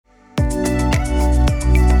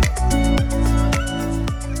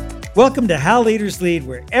Welcome to How Leaders Lead,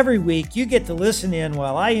 where every week you get to listen in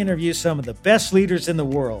while I interview some of the best leaders in the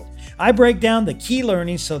world. I break down the key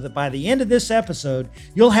learnings so that by the end of this episode,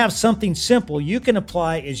 you'll have something simple you can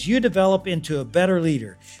apply as you develop into a better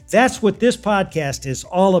leader. That's what this podcast is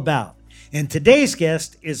all about. And today's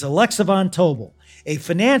guest is Alexa von Tobel, a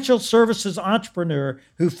financial services entrepreneur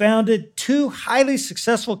who founded two highly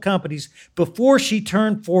successful companies before she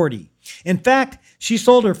turned 40. In fact, she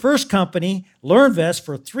sold her first company, LearnVest,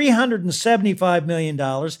 for $375 million,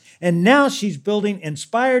 and now she's building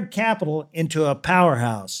Inspired Capital into a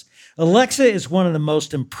powerhouse. Alexa is one of the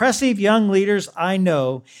most impressive young leaders I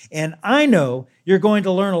know, and I know you're going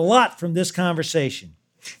to learn a lot from this conversation.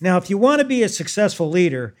 Now, if you want to be a successful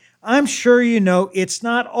leader, I'm sure you know it's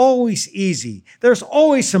not always easy. There's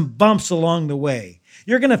always some bumps along the way.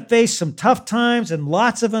 You're going to face some tough times and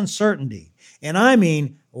lots of uncertainty. And I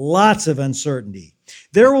mean lots of uncertainty.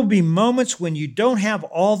 There will be moments when you don't have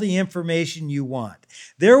all the information you want.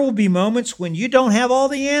 There will be moments when you don't have all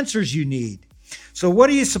the answers you need. So what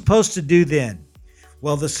are you supposed to do then?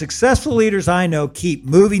 Well, the successful leaders I know keep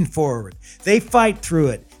moving forward. They fight through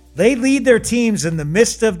it. They lead their teams in the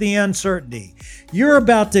midst of the uncertainty. You're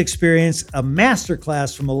about to experience a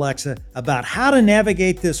masterclass from Alexa about how to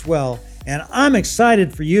navigate this well, and I'm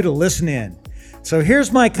excited for you to listen in. So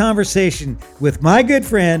here's my conversation with my good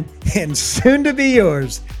friend and soon to be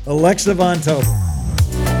yours, Alexa von Tobel.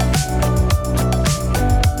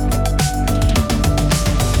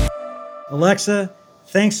 Alexa,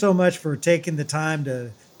 thanks so much for taking the time to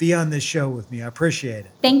be on this show with me. I appreciate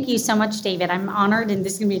it. Thank you so much, David. I'm honored, and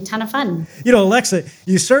this is going to be a ton of fun. You know, Alexa,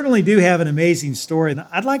 you certainly do have an amazing story, and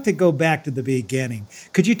I'd like to go back to the beginning.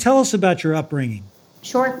 Could you tell us about your upbringing?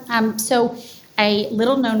 Sure. So a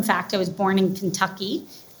little known fact, I was born in Kentucky.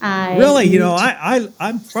 Really? You know,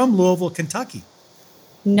 I'm from Louisville, Kentucky.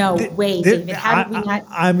 No way, David. How did we not?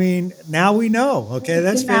 I mean, now we know. Okay,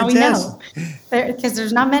 that's fantastic. Now we know. Because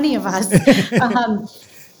there's not many of us.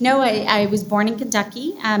 No, I was born in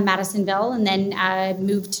Kentucky, Madisonville, and then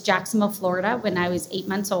moved to Jacksonville, Florida when I was 8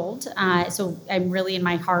 months old. So I'm really in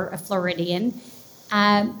my heart a Floridian.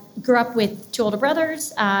 Grew up with two older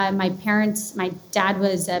brothers. My dad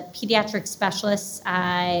was a pediatric specialist,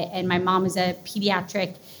 and my mom was a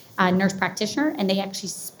pediatric nurse practitioner, and they actually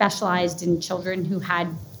specialized in children who had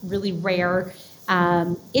really rare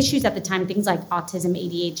issues at the time, things like autism,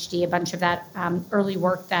 ADHD, a bunch of that early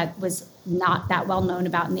work that was not that well known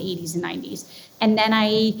about in the 80s and 90s. And then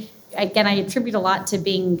I attribute a lot to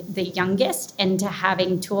being the youngest and to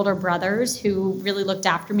having two older brothers who really looked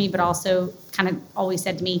after me, but also kind of always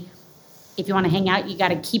said to me, if you want to hang out, you got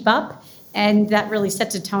to keep up. And that really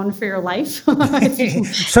sets a tone for your life.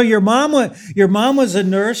 So your mom was a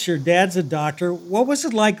nurse, your dad's a doctor. What was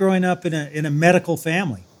it like growing up in a medical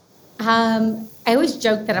family? I always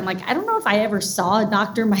joke that I'm like, I don't know if I ever saw a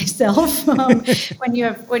doctor myself when you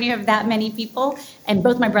have that many people. And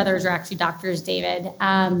both my brothers are actually doctors, David.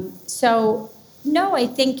 So no, I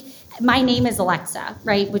think my name is Alexa,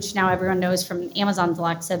 right? Which now everyone knows from Amazon's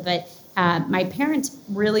Alexa. But my parents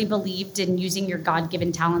really believed in using your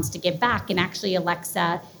God-given talents to give back. And actually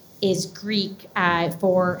Alexa is Greek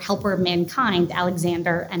for helper of mankind,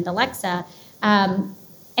 Alexander and Alexa.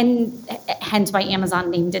 And hence why Amazon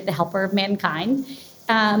named it the helper of mankind.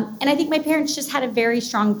 And I think my parents just had a very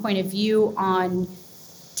strong point of view on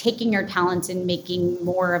taking your talents and making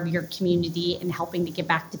more of your community and helping to give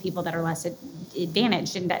back to people that are less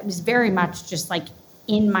advantaged. And that was very much just like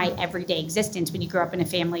in my everyday existence when you grow up in a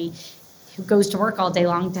family who goes to work all day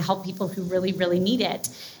long to help people who really, really need it.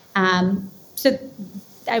 So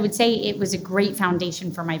I would say it was a great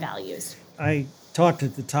foundation for my values. I talked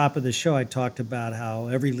at the top of the show, I talked about how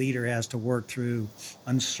every leader has to work through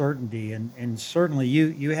uncertainty. And certainly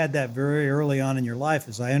you had that very early on in your life.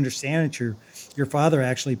 As I understand it, your father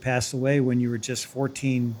actually passed away when you were just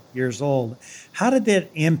 14 years old. How did that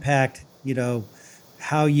impact,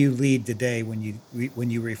 how you lead today when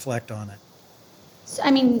you reflect on it?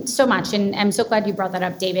 So much. And I'm so glad you brought that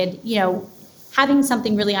up, David. Having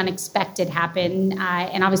something really unexpected happen,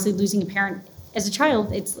 and obviously losing a parent as a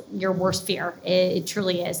child, it's your worst fear. It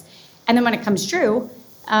truly is. And then when it comes true,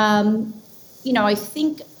 I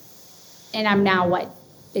think, and I'm now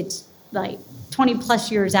it's like 20 plus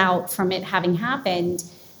years out from it having happened,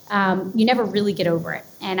 you never really get over it.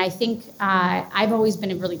 And I think I've always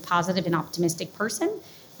been a really positive and optimistic person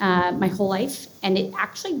my whole life. And it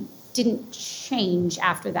actually didn't change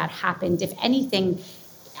after that happened. If anything,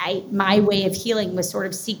 my way of healing was sort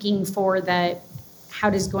of seeking for how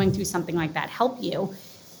does going through something like that help you?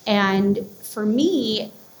 And for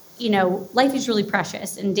me, life is really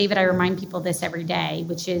precious. And David, I remind people this every day,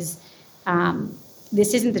 which is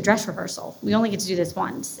this isn't the dress rehearsal. We only get to do this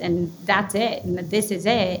once, and that's it, and that this is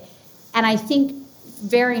it. And I think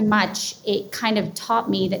very much it kind of taught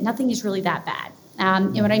me that nothing is really that bad.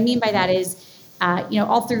 And what I mean by that is,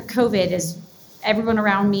 all through COVID, as everyone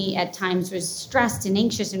around me at times was stressed and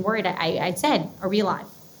anxious and worried, I said, are we alive?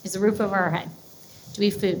 Is the roof over our head? Do we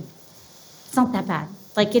have food? It's not that bad.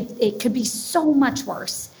 Like it could be so much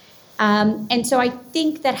worse. And so I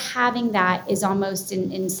think that having that is almost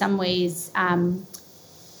in some ways an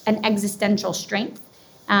existential strength.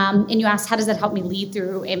 And you asked, how does that help me lead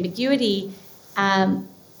through ambiguity?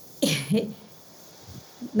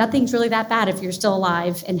 Nothing's really that bad if you're still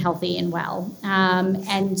alive and healthy and well.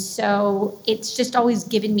 And so it's just always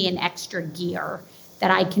given me an extra gear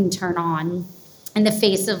that I can turn on in the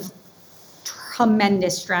face of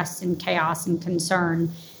tremendous stress and chaos and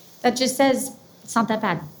concern that just says it's not that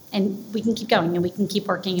bad. And we can keep going and we can keep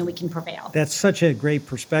working and we can prevail. That's such a great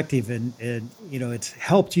perspective. And it's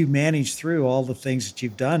helped you manage through all the things that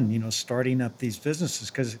you've done, starting up these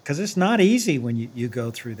businesses, because it's not easy when you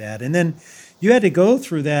go through that. And then you had to go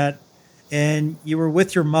through that and you were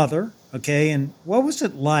with your mother. Okay. And what was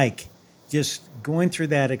it like just going through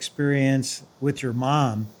that experience with your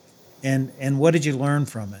mom, and what did you learn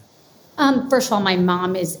from it? First of all, my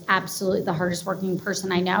mom is absolutely the hardest working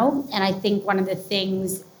person I know. And I think one of the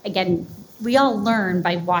things, again, we all learn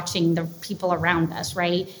by watching the people around us,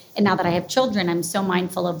 right? And now that I have children, I'm so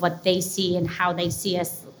mindful of what they see and how they see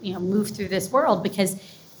us, move through this world, because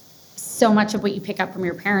so much of what you pick up from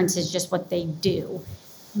your parents is just what they do.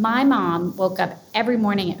 My mom woke up every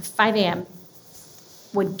morning at 5 a.m.,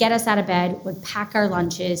 would get us out of bed, would pack our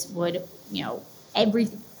lunches, would,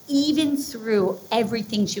 even through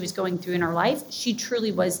everything she was going through in her life, she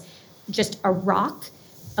truly was just a rock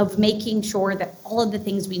of making sure that all of the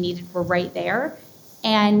things we needed were right there.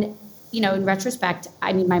 And, in retrospect,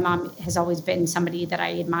 I mean, my mom has always been somebody that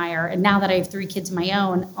I admire. And now that I have 3 kids of my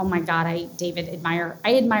own, oh my God, I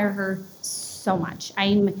admire her so much.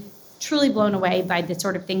 I'm truly blown away by the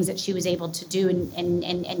sort of things that she was able to do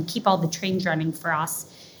and keep all the trains running for us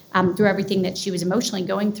through everything that she was emotionally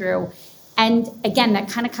going through. And again, that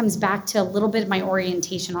kind of comes back to a little bit of my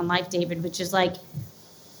orientation on life, David, which is like,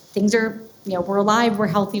 things are, we're alive, we're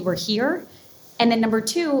healthy, we're here. And then number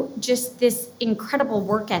 2, just this incredible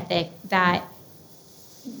work ethic that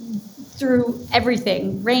through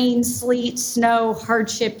everything, rain, sleet, snow,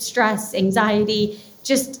 hardship, stress, anxiety,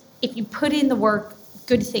 just if you put in the work,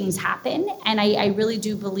 good things happen. And I really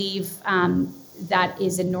do believe that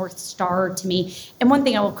is a North Star to me. And one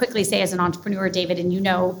thing I will quickly say as an entrepreneur, David, and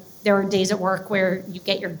there are days at work where you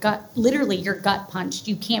get your gut punched.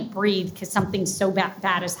 You can't breathe because something so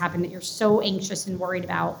bad has happened that you're so anxious and worried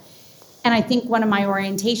about. And I think one of my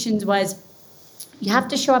orientations was you have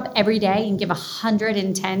to show up every day and give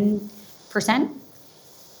 110%.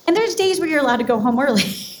 And there's days where you're allowed to go home early.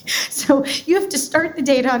 So you have to start the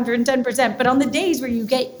day at 110%. But on the days where you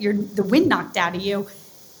get the wind knocked out of you,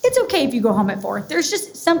 it's okay if you go home at 4. There's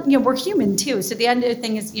just some, we're human too. So the other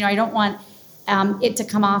thing is, I don't want it to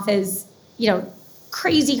come off as,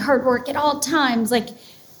 crazy hard work at all times. Like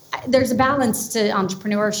there's a balance to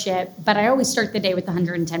entrepreneurship, but I always start the day with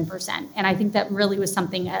 110%. And I think that really was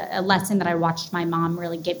something, a lesson that I watched my mom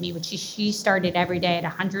really give me, which she started every day at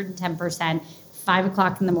 110%, 5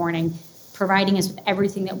 o'clock in the morning, providing us with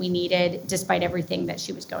everything that we needed, despite everything that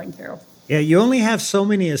she was going through. Yeah, you only have so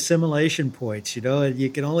many assimilation points, and you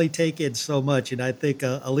can only take in so much. And I think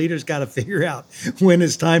a leader's got to figure out when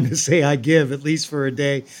it's time to say "I give," at least for a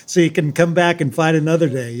day, so you can come back and find another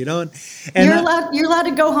day. And you're allowed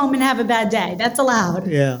to go home and have a bad day. That's allowed.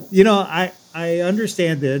 Yeah, I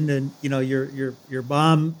understand then, and your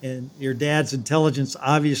mom and your dad's intelligence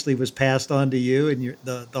obviously was passed on to you, and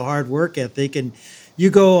the hard work ethic, and you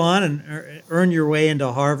go on and earn your way into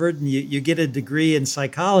Harvard, and you get a degree in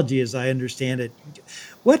psychology, as I understand it.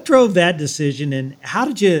 What drove that decision, and how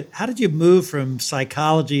did you move from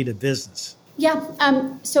psychology to business? Yeah,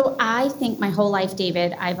 so I think my whole life,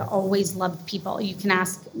 David, I've always loved people. You can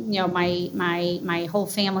ask, my whole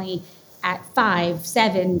family at 5,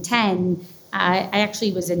 7, 10. I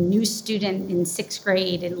actually was a new student in 6th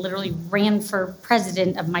grade and literally ran for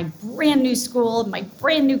president of my brand new school, my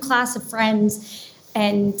brand new class of friends.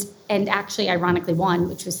 And actually, ironically, won,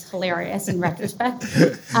 which was hilarious in retrospect.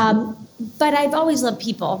 But I've always loved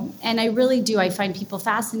people, and I really do. I find people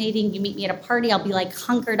fascinating. You meet me at a party, I'll be like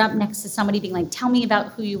hunkered up next to somebody, being like, "Tell me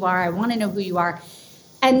about who you are. I want to know who you are."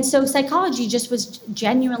 And so, psychology just was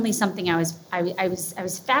genuinely something I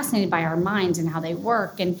was fascinated by our minds and how they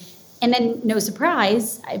work. And then, no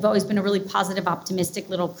surprise, I've always been a really positive, optimistic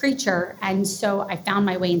little creature, and so I found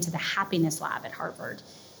my way into the happiness lab at Harvard.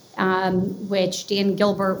 which Dan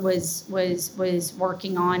Gilbert was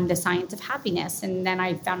working on the science of happiness. And then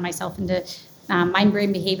I found myself into mind,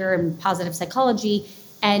 brain behavior and positive psychology.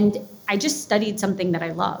 And I just studied something that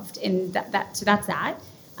I loved. And so that's that.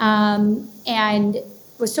 And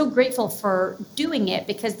was so grateful for doing it,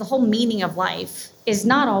 because the whole meaning of life is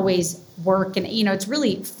not always work. And, it's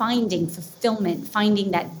really finding fulfillment,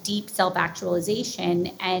 finding that deep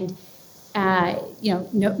self-actualization. And,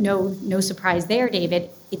 no surprise there,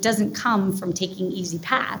 David. It doesn't come from taking easy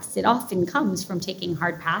paths. It often comes from taking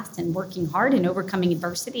hard paths and working hard and overcoming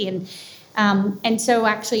adversity. And so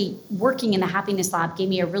actually working in the Happiness Lab gave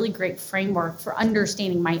me a really great framework for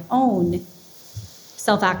understanding my own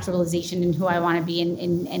self-actualization and who I want to be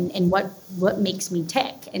and what makes me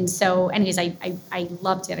tick. And so anyways, I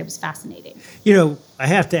loved it. It was fascinating. I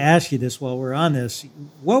have to ask you this while we're on this.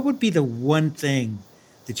 What would be the one thing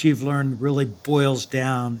that you've learned really boils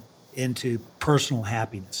down into personal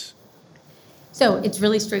happiness? So it's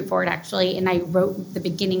really straightforward, actually. And I wrote the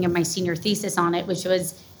beginning of my senior thesis on it, which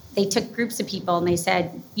was, they took groups of people and they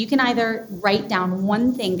said, you can either write down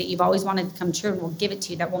one thing that you've always wanted to come true and we'll give it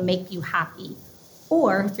to you that will make you happy.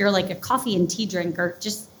 Or if you're like a coffee and tea drinker,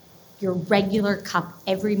 just your regular cup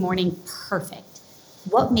every morning, perfect.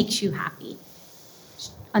 What makes you happy?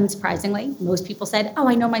 Unsurprisingly, most people said,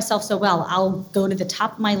 I know myself so well. I'll go to the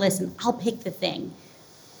top of my list and I'll pick the thing.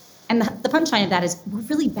 And the punchline of that is we're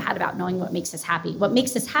really bad about knowing what makes us happy. What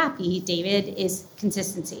makes us happy, David, is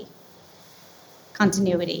consistency,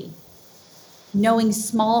 continuity, knowing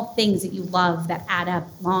small things that you love that add up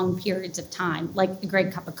long periods of time, like a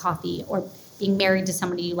great cup of coffee or being married to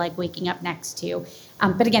somebody you like waking up next to.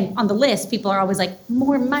 But again, on the list, people are always like,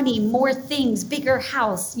 more money, more things, bigger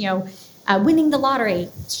house, winning the lottery.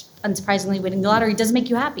 Unsurprisingly, winning the lottery doesn't make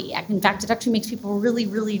you happy. In fact, it actually makes people really,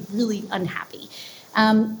 really, really unhappy.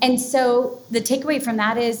 And so the takeaway from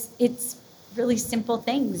that is it's really simple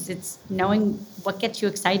things. It's knowing what gets you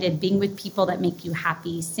excited, being with people that make you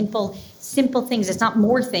happy, simple things. It's not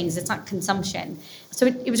more things. It's not consumption. So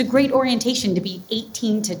it was a great orientation to be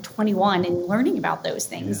 18 to 21 and learning about those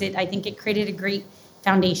things. Yeah. I think it created a great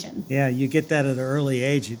foundation. Yeah, you get that at an early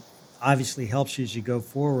age. It obviously helps you as you go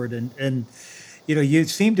forward. And you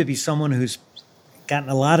seem to be someone who's gotten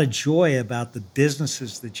a lot of joy about the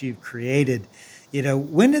businesses that you've created.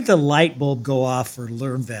 When did the light bulb go off for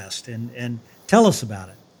LearnVest? And tell us about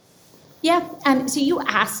it. Yeah. So you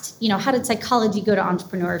asked, how did psychology go to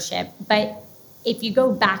entrepreneurship? But if you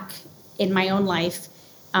go back in my own life,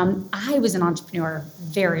 I was an entrepreneur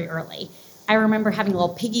very early. I remember having a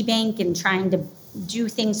little piggy bank and trying to do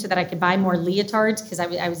things so that I could buy more leotards because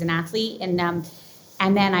I was an athlete. And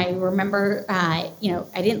then I remember, I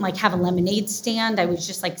didn't have a lemonade stand. I was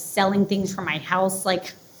just selling things from my house,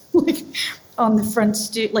 like on the front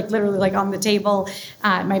literally on the table.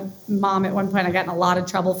 My mom at one point, I got in a lot of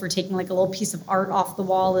trouble for taking a little piece of art off the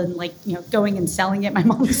wall and going and selling it. My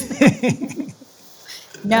mom's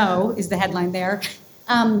no is the headline there.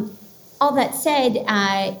 All that said,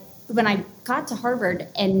 when I got to Harvard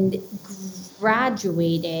and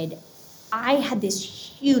graduated, I had this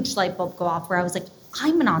huge light bulb go off where I was like,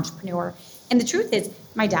 I'm an entrepreneur. And the truth is,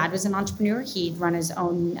 my dad was an entrepreneur. He'd run his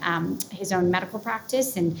own medical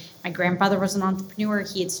practice, and my grandfather was an entrepreneur.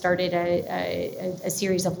 He had started a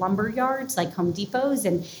series of lumber yards, like Home Depots.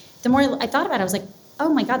 And the more I thought about it, I was like,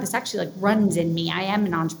 oh my God, this actually runs in me. I am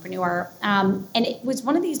an entrepreneur. And it was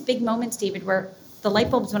one of these big moments, David, where the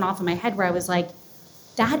light bulbs went off in my head, where I was like,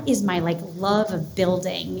 that is my love of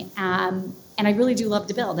building. And I really do love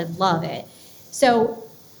to build. I love it. So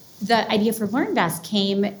the idea for LearnVest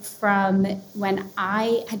came from when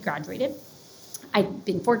I had graduated. I'd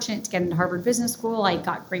been fortunate to get into Harvard Business School. I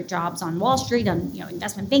got great jobs on Wall Street, on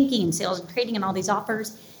investment banking and sales and trading and all these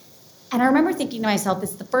offers. And I remember thinking to myself,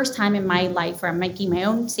 it's the first time in my life where I'm making my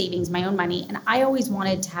own savings, my own money. And I always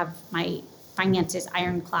wanted to have my finances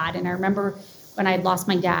ironclad. And I remember when I had lost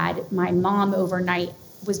my dad, my mom overnight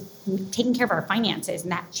was taking care of our finances,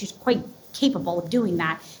 and that she was quite capable of doing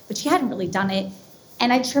that, but she hadn't really done it.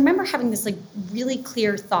 And I just remember having this really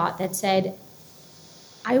clear thought that said,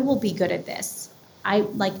 I will be good at this.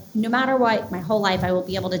 No matter what, my whole life, I will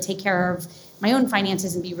be able to take care of my own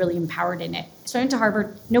finances and be really empowered in it. So I went to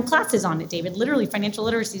Harvard, no classes on it, David, literally financial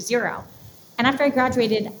literacy, 0. And after I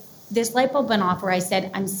graduated, this light bulb went off where I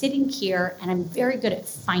said, I'm sitting here and I'm very good at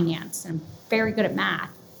finance and I'm very good at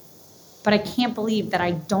math, but I can't believe that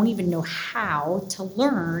I don't even know how to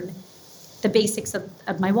learn the basics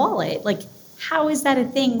of my wallet. How is that a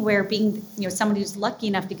thing where being, somebody who's lucky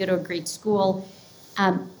enough to go to a great school,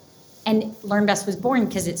 and LearnVest was born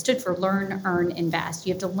because it stood for Learn, Earn, Invest.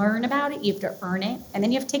 You have to learn about it, you have to earn it, and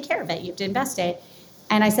then you have to take care of it. You have to invest it.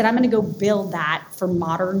 And I said, I'm going to go build that for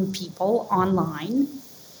modern people online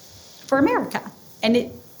for America.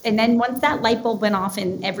 And then once that light bulb went off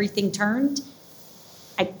and everything turned,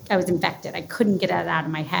 I was infected. I couldn't get it out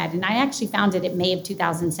of my head. And I actually founded it May of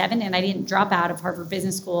 2007, and I didn't drop out of Harvard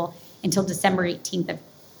Business School until December 18th of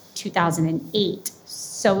 2008.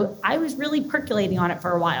 So I was really percolating on it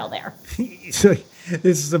for a while there. So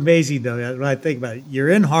this is amazing, though, when I think about it. You're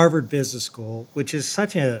in Harvard Business School, which is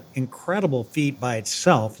such an incredible feat by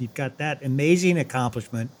itself. You've got that amazing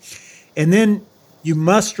accomplishment. And then you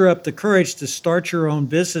muster up the courage to start your own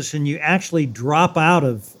business, and you actually drop out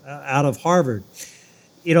of Harvard.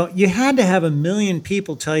 You had to have 1 million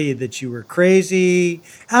people tell you that you were crazy.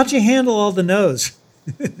 How'd you handle all the no's?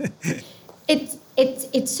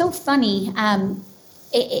 It's so funny.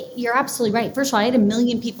 You're absolutely right. First of all, I had 1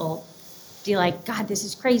 million people be like, God, this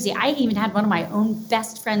is crazy. I even had one of my own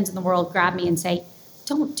best friends in the world grab me and say,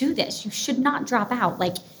 don't do this. You should not drop out.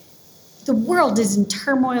 Like, the world is in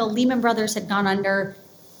turmoil. Lehman Brothers had gone under.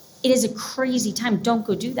 It is a crazy time. Don't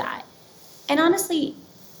go do that. And honestly,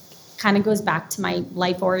 kind of goes back to my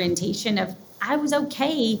life orientation of I was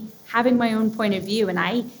okay having my own point of view, and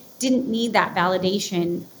I didn't need that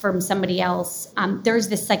validation from somebody else. There's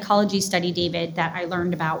this psychology study, David, that I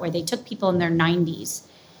learned about where they took people in their 90s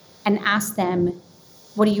and asked them,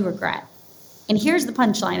 what do you regret? And here's the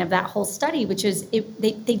punchline of that whole study, which is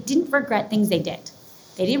they didn't regret things they did.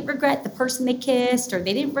 They didn't regret the person they kissed, or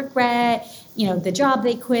they didn't regret, the job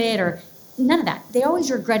they quit, or none of that. They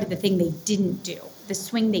always regretted the thing they didn't do, the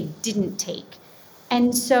swing they didn't take.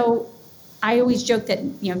 And so I always joke that,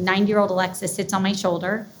 90-year-old Alexis sits on my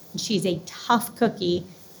shoulder, and she's a tough cookie,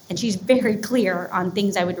 and she's very clear on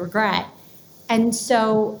things I would regret. And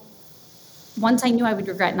so once I knew I would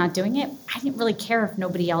regret not doing it, I didn't really care if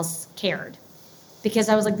nobody else cared, because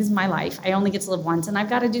I was like, this is my life. I only get to live once, and I've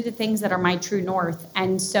got to do the things that are my true north.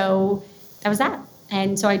 And so that was that.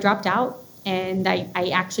 And so I dropped out, and I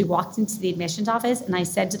actually walked into the admissions office, and I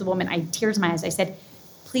said to the woman, I had tears in my eyes, I said,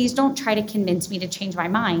 please don't try to convince me to change my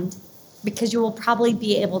mind, because you will probably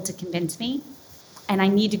be able to convince me, and I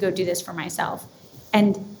need to go do this for myself.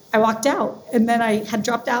 And I walked out, and then I had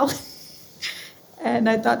dropped out. And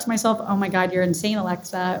I thought to myself, oh my God, you're insane,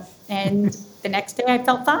 Alexa. And the next day I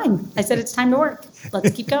felt fine. I said, it's time to work.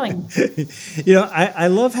 Let's keep going. I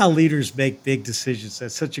love how leaders make big decisions.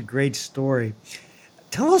 That's such a great story.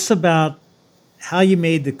 Tell us about how you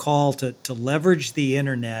made the call to leverage the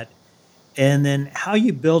internet, and then how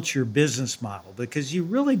you built your business model, because you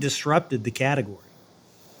really disrupted the category.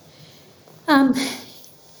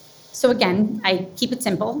 So again, I keep it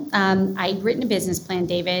simple. I'd written a business plan,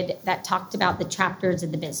 David, that talked about the chapters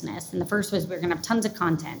of the business. And the first was we're going to have tons of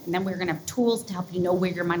content. And then we're going to have tools to help you know where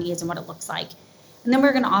your money is and what it looks like. And then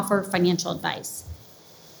we're going to offer financial advice.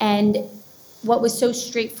 And what was so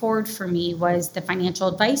straightforward for me was the financial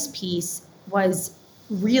advice piece was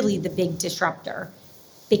really the big disruptor,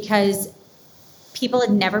 because people had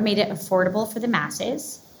never made it affordable for the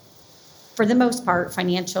masses. For the most part,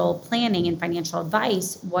 financial planning and financial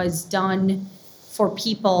advice was done for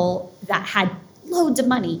people that had loads of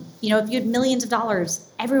money. If you had millions of dollars,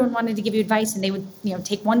 everyone wanted to give you advice, and they would,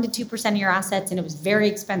 take 1% to 2% of your assets, and it was very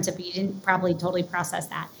expensive, but you didn't probably totally process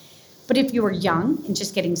that. But if you were young and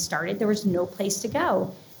just getting started, there was no place to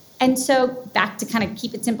go. And so back to kind of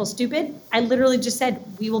keep it simple, stupid, I literally just said,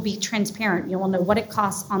 we will be transparent. You will know what it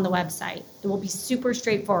costs on the website. It will be super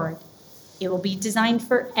straightforward. It will be designed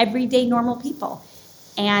for everyday normal people.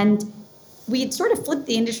 And we had sort of flipped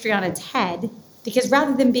the industry on its head, because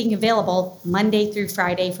rather than being available Monday through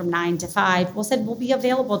Friday from 9 to 5, we said we'll be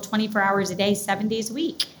available 24 hours a day, 7 days a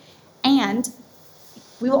week. And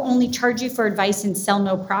we will only charge you for advice and sell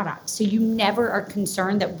no product. So you never are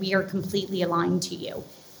concerned that we are completely aligned to you.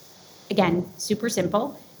 Again, super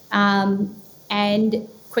simple. And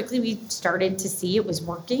quickly we started to see it was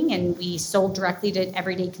working, and we sold directly to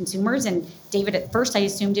everyday consumers. And David, at first I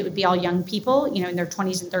assumed it would be all young people, in their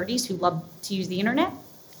 20s and 30s who love to use the internet.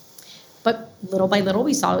 But little by little,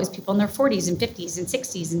 we saw it was people in their 40s and 50s and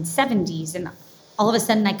 60s and 70s. And all of a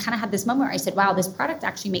sudden I kind of had this moment where I said, wow, this product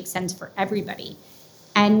actually makes sense for everybody.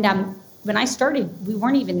 And when I started, we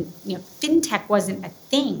weren't even, fintech wasn't a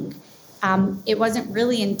thing. It wasn't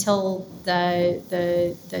really until the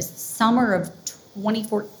summer of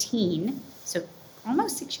 2014, so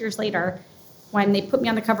almost 6 years later, when they put me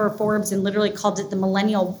on the cover of Forbes and literally called it the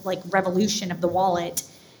millennial revolution of the wallet,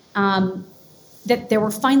 that there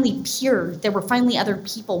were finally other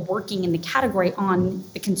people working in the category on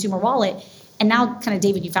the consumer wallet. And now, kind of,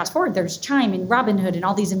 David, you fast forward, there's Chime and Robinhood and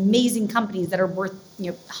all these amazing companies that are worth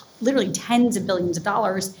literally tens of billions of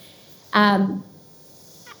dollars. And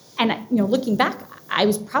looking back, I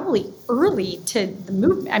was probably early to the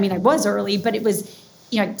movement. I mean, I was early, but it was,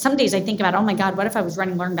 some days I think about, oh my God, what if I was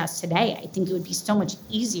running LearnVest today? I think it would be so much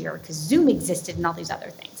easier because Zoom existed and all these other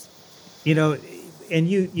things. And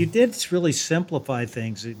you did really simplify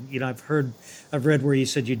things. I've read where you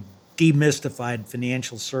said you demystified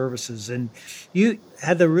financial services, and you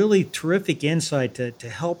had the really terrific insight to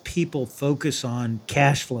help people focus on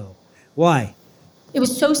cash flow. Why? It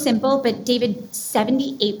was so simple, but David,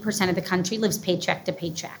 78% of the country lives paycheck to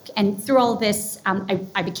paycheck. And through all this,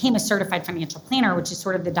 I became a certified financial planner, which is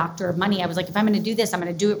sort of the doctor of money. I was like, if I'm going to do this, I'm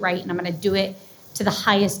going to do it right, and I'm going to do it to the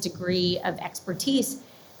highest degree of expertise.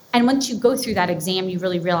 And once you go through that exam, you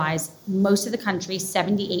really realize most of the country,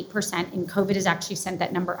 78%, and COVID has actually sent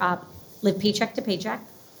that number up, live paycheck to paycheck.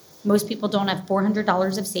 Most people don't have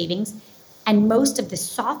 $400 of savings. And most of the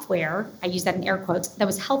software, I use that in air quotes, that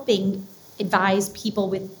was helping advise people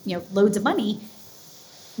with loads of money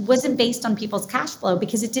wasn't based on people's cash flow,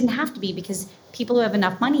 because it didn't have to be, because people who have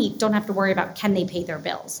enough money don't have to worry about can they pay their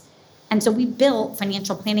bills. And so we built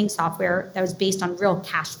financial planning software that was based on real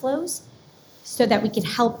cash flows so that we could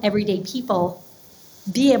help everyday people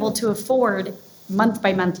be able to afford month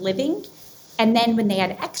by month living. And then when they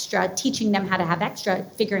had extra, teaching them how to have extra,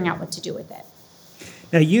 figuring out what to do with it.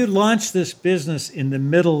 Now, you launched this business in the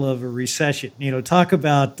middle of a recession. Talk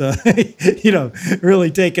about,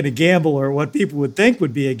 really taking a gamble, or what people would think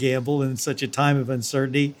would be a gamble in such a time of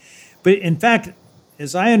uncertainty. But in fact,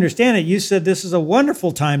 as I understand it, you said this is a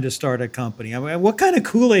wonderful time to start a company. I mean, what kind of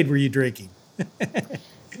Kool-Aid were you drinking?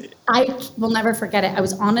 I will never forget it. I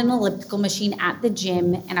was on an elliptical machine at the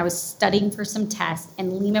gym, and I was studying for some tests,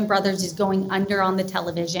 and Lehman Brothers is going under on the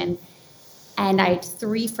television. And I had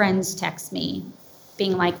 3 friends text me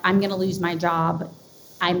being like, I'm going to lose my job.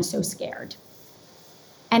 I'm so scared.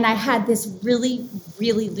 And I had this really,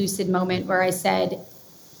 really lucid moment where I said,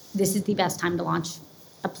 this is the best time to launch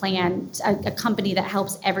a plan, a company that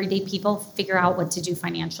helps everyday people figure out what to do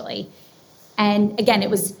financially. And again, it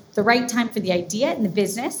was the right time for the idea and the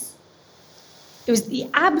business. It was the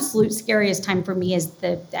absolute scariest time for me as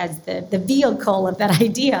the vehicle of that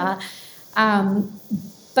idea.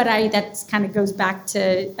 But that kind of goes back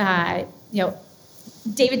to,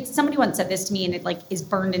 David, somebody once said this to me, and it is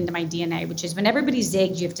burned into my DNA, which is when everybody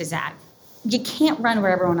zigs, you have to zag. You can't run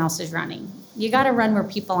where everyone else is running. You got to run where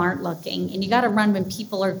people aren't looking, and you got to run when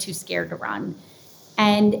people are too scared to run.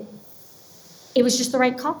 And it was just the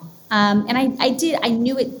right call. And I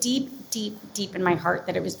knew it deep, deep, deep in my heart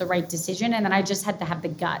that it was the right decision. And then I just had to have the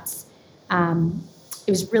guts. It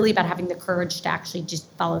was really about having the courage to actually just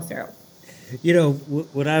follow through.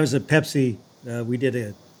 When I was at Pepsi, we did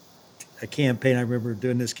a campaign. I remember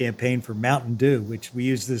doing this campaign for Mountain Dew, which we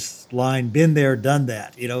used this line, been there, done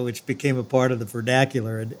that, which became a part of the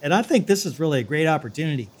vernacular. And I think this is really a great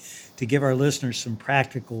opportunity to give our listeners some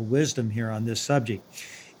practical wisdom here on this subject.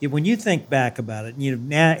 When you think back about it, and you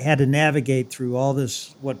had to navigate through all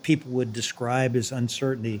this, what people would describe as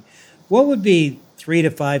uncertainty, what would be 3 to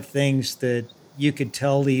 5 things that you could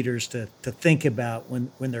tell leaders to think about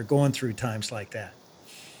when they're going through times like that?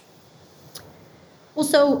 Well,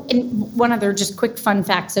 so one other just quick fun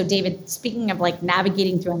fact. So David, speaking of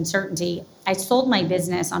navigating through uncertainty, I sold my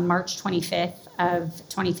business on March 25th of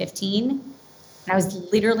 2015. And I was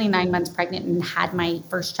literally 9 months pregnant and had my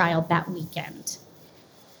first child that weekend.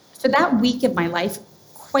 So that week of my life,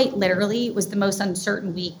 quite literally, was the most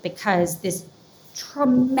uncertain week because this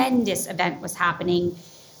tremendous event was happening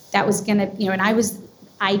that was going to, and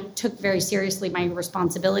I took very seriously my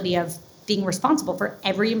responsibility of being responsible for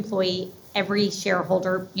every employee, every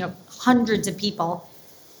shareholder, hundreds of people,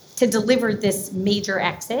 to deliver this major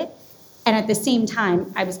exit. And at the same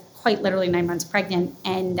time, I was quite literally 9 months pregnant.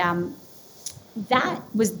 And that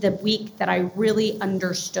was the week that I really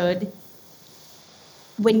understood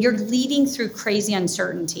when you're leading through crazy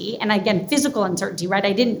uncertainty, and again, physical uncertainty, right?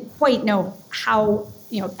 I didn't quite know how,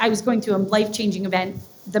 I was going through a life-changing event,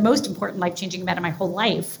 the most important life-changing event of my whole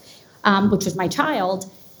life, which was my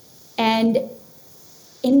child. And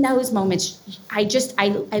in those moments, I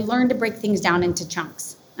learned to break things down into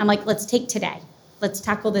chunks. I'm like, let's take today. Let's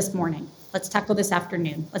tackle this morning. Let's tackle this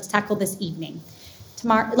afternoon. Let's tackle this evening.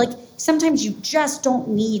 Tomorrow, sometimes you just don't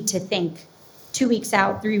need to think 2 weeks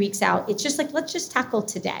out, 3 weeks out. It's just let's just tackle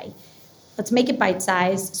today. Let's make it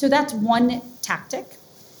bite-sized. So that's one tactic.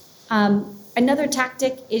 Another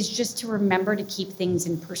tactic is just to remember to keep things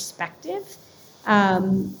in perspective.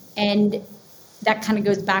 And that kind of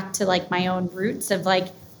goes back to my own roots of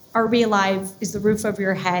are we alive? Is the roof over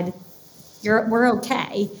your head? We're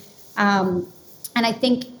okay. And I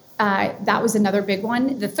think that was another big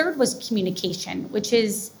one. The third was communication, which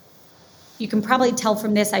is, you can probably tell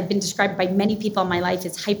from this, I've been described by many people in my life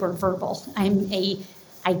as hyperverbal.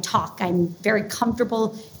 I talk. I'm very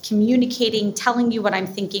comfortable communicating, telling you what I'm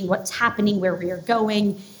thinking, what's happening, where we are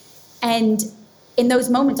going. And in those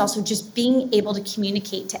moments, also just being able to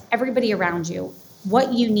communicate to everybody around you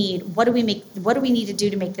what you need, what do we need to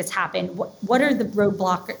do to make this happen? What are the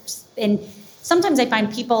roadblockers? And sometimes I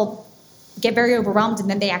find people get very overwhelmed and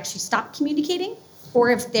then they actually stop communicating.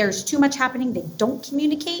 Or if there's too much happening, they don't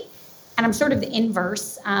communicate. And I'm sort of the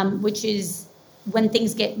inverse, which is when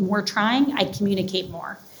things get more trying, I communicate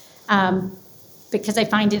more. Because I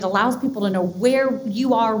find it allows people to know where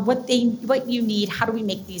you are, what you need, how do we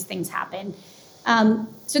make these things happen.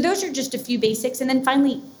 So those are just a few basics. And then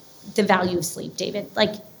finally, the value of sleep, David.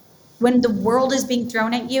 Like when the world is being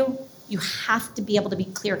thrown at you, you have to be able to be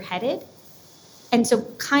clear-headed. And so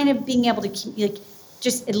kind of being able to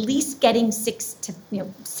just at least getting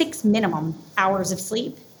 6 minimum hours of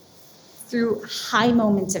sleep through high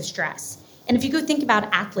moments of stress. And if you go think about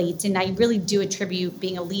athletes, and I really do attribute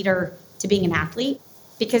being a leader to being an athlete,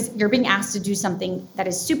 because you're being asked to do something that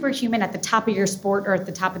is superhuman at the top of your sport or at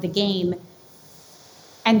the top of the game,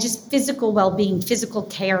 and just physical well-being, physical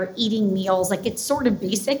care, eating meals, like it's sort of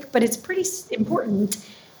basic, but it's pretty important.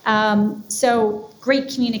 So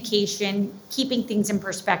great communication, keeping things in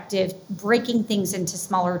perspective, breaking things into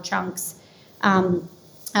smaller chunks, and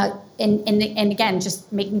again,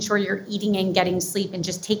 just making sure you're eating and getting sleep and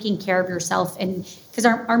just taking care of yourself. And because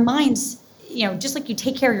our minds, just like you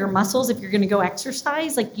take care of your muscles, if you're going to go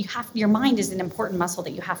exercise, like your mind is an important muscle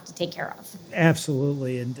that you have to take care of.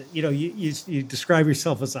 Absolutely. And, you describe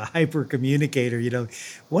yourself as a hyper communicator.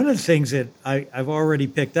 One of the things that I've already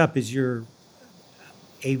picked up is you're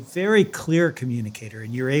a very clear communicator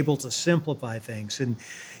and you're able to simplify things. And,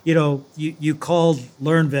 you called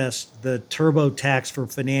LearnVest the TurboTax for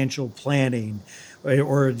financial planning,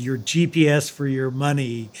 or your GPS for your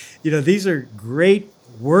money. These are great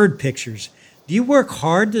word pictures. Do you work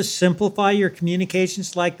hard to simplify your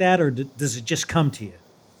communications like that, or does it just come to you?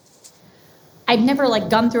 I've never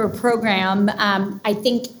gone through a program. I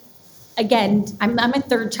think, again, I'm a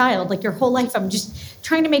third child. Like your whole life, I'm just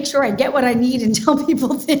trying to make sure I get what I need and tell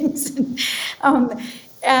people things.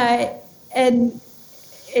 And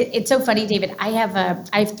it's so funny, David. I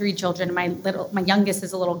have 3 children. My youngest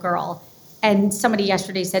is a little girl. And somebody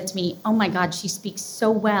yesterday said to me, "Oh my God, she speaks so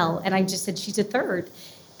well." And I just said, "She's a third,"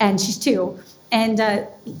 and she's 2. And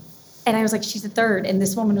I was like, "She's a third." And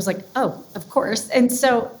this woman was like, "Oh, of course." And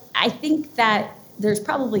so I think that there's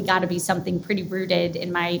probably got to be something pretty rooted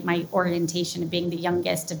in my orientation of being the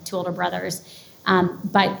youngest of 2 older brothers.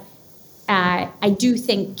 But I do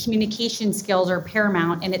think communication skills are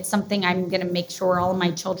paramount, and it's something I'm going to make sure all of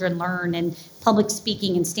my children learn. And public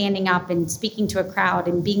speaking and standing up and speaking to a crowd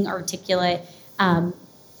and being articulate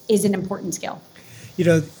is an important skill.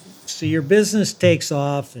 So your business takes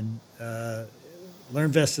off, and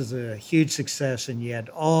LearnVest is a huge success, and you had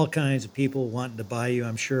all kinds of people wanting to buy you,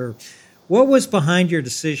 I'm sure. What was behind your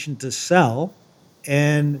decision to sell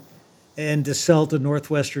and to sell to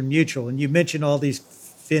Northwestern Mutual? And you mentioned all these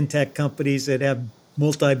fintech companies that have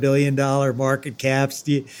multi-billion-dollar market caps.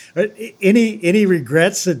 Any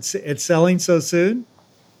regrets at selling so soon?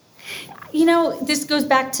 This goes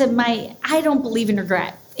back to I don't believe in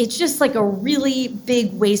regret. It's just like a really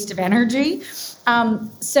big waste of energy.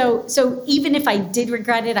 So even if I did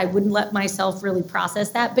regret it, I wouldn't let myself really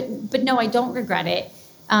process that. But no, I don't regret it.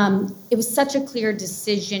 It was such a clear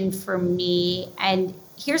decision for me. And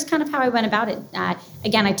here's kind of how I went about it.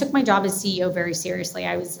 Again, I took my job as CEO very seriously.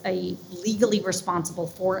 I was legally responsible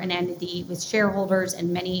for an entity with shareholders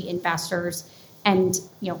and many investors and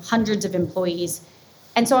hundreds of employees.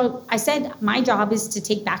 And so I said, my job is to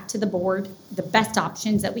take back to the board the best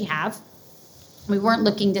options that we have. We weren't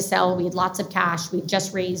looking to sell. We had lots of cash. We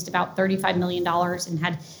just raised about $35 million and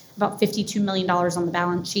had about $52 million on the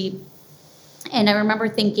balance sheet. And I remember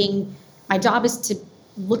thinking, my job is to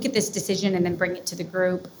look at this decision and then bring it to the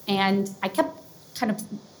group. And I kept kind of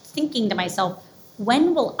thinking to myself,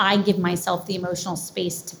 when will I give myself the emotional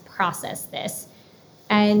space to process this?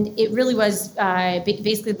 And it really was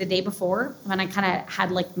basically the day before when I kind of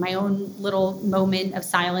had my own little moment of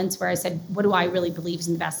silence where I said, what do I really believe is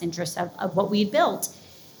in the best interest of what we had built?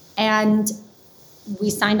 And we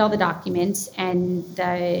signed all the documents, and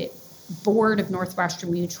the board of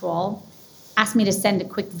Northwestern Mutual asked me to send a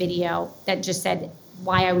quick video that just said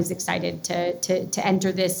why I was excited to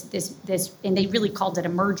enter this, and they really called it a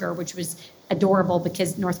merger, which was adorable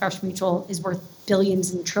because Northwestern Mutual is worth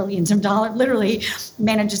billions and trillions of dollars, literally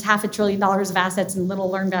manages $500 billion of assets, and little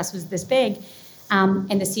LearnVest was this big. And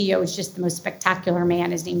the CEO is just the most spectacular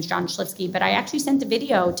man. His name's John Schlifsky. But I actually sent a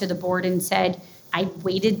video to the board and said, I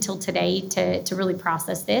waited till today to really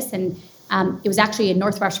process this. And it was actually a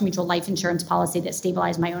Northwestern Mutual life insurance policy that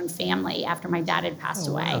stabilized my own family after my dad had passed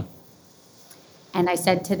away. Wow. And I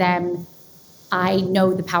said to them, I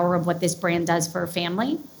know the power of what this brand does for a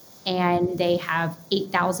family. And they have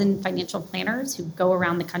 8,000 financial planners who go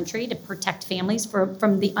around the country to protect families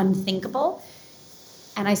from the unthinkable.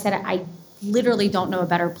 And I said, I literally don't know a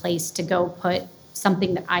better place to go put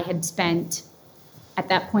something that I had spent at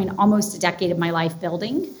that point almost a decade of my life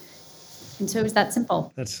building. And so it was that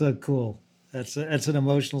simple. That's so cool. That's an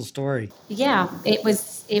emotional story. Yeah, it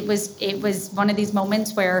was one of these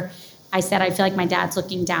moments where I said, I feel like my dad's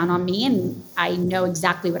looking down on me and I know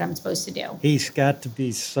exactly what I'm supposed to do. He's got to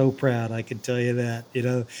be so proud. I can tell you that,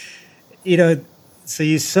 so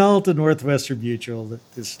you sell to Northwestern Mutual,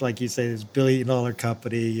 this, like you say, this $1 billion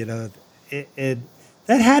company, that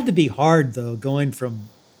had to be hard though, going from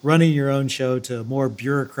running your own show to a more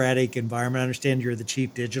bureaucratic environment. I understand you're the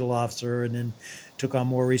chief digital officer and then took on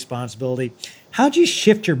more responsibility. How'd you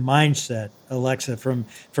shift your mindset, Alexa, from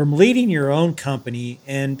leading your own company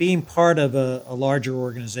and being part of a larger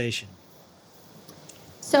organization?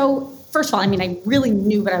 So first of all, I really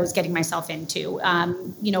knew what I was getting myself into.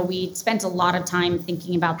 We spent a lot of time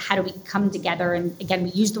thinking about how do we come together. And again,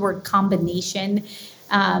 we used the word combination,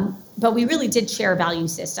 but we really did share a value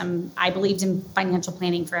system. I believed in financial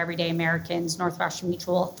planning for everyday Americans. Northwestern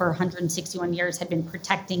Mutual for 161 years had been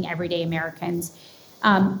protecting everyday Americans.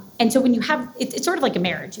 And so when you have, it's sort of like a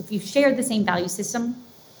marriage. If you share the same value system,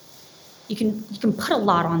 you can put a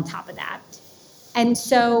lot on top of that. And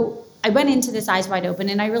so I went into this eyes wide open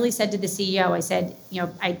and I really said to the CEO, I said,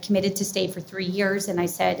 I committed to stay for 3 years. And I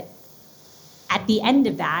said, at the end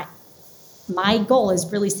of that, my goal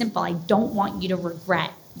is really simple. I don't want you to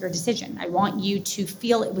regret your decision. I want you to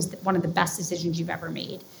feel it was one of the best decisions you've ever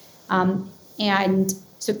made. And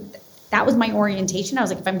so that was my orientation. I was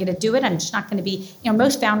like, if I'm going to do it, I'm just not going to be,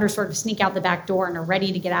 most founders sort of sneak out the back door and are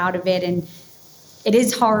ready to get out of it. And it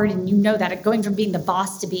is hard. And that going from being the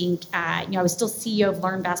boss to being, I was still CEO of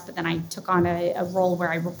LearnVest, but then I took on a role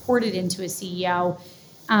where I reported into a CEO.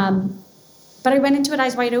 But I went into it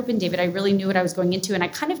eyes wide open, David. I really knew what I was going into. And I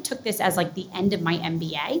kind of took this as like the end of my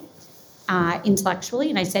MBA intellectually.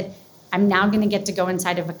 And I said, I'm now going to get to go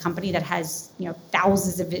inside of a company that has,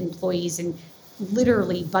 thousands of employees and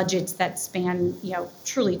literally budgets that span,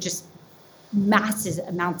 truly just massive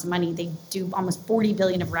amounts of money. They do almost 40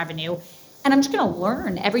 billion of revenue. And I'm just going to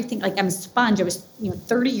learn everything. Like I'm a sponge. I was,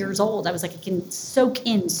 30 years old. I was like, I can soak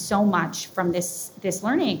in so much from this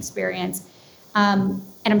learning experience. And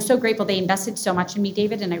I'm so grateful they invested so much in me,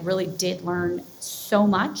 David. And I really did learn so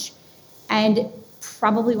much. And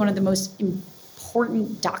probably one of the most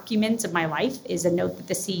important documents of my life is a note that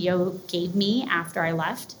the CEO gave me after I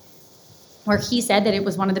left, where he said that it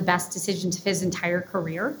was one of the best decisions of his entire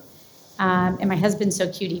career. And my husband's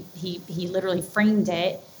so cute. He literally framed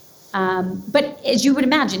it. But as you would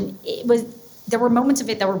imagine, there were moments of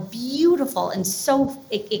it that were beautiful and so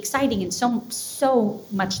exciting and so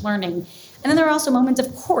much learning. And then there are also moments,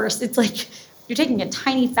 of course, it's like you're taking a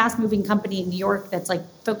tiny, fast-moving company in New York that's like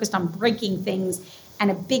focused on breaking things and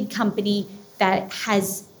a big company that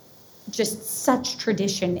has just such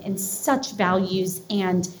tradition and such values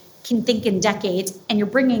and can think in decades, and you're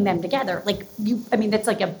bringing them together. That's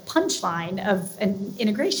like a punchline of an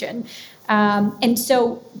integration. And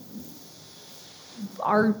so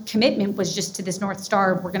our commitment was just to this North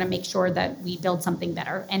Star. We're going to make sure that we build something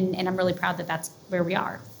better. And I'm really proud that that's where we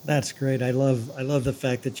are. That's great. I love the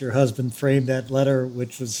fact that your husband framed that letter,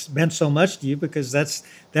 which meant so much to you because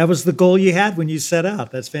that was the goal you had when you set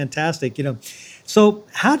out. That's fantastic. So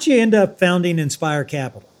how'd you end up founding Inspire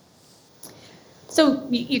Capital? So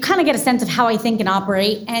you kind of get a sense of how I think and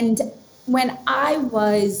operate. And when I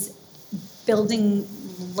was building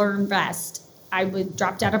LearnVest, I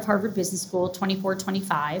dropped out of Harvard Business School, 24,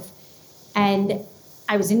 25. And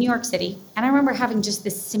I was in New York City. And I remember having just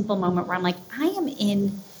this simple moment where I'm like, I am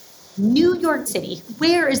in New York City.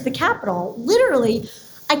 Where is the capital? Literally,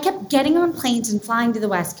 I kept getting on planes and flying to the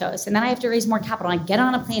West Coast. And then I have to raise more capital. I get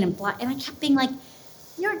on a plane and fly. And I kept being like,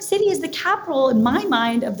 New York City is the capital in my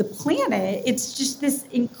mind of the planet. It's just this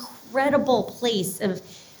incredible place of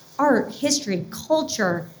art, history,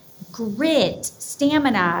 culture, grit,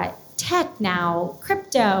 stamina, tech now,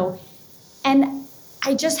 crypto. And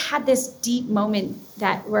I just had this deep moment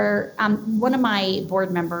where one of my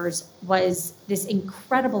board members was this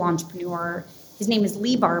incredible entrepreneur. His name is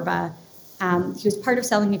Lee Barba. He was part of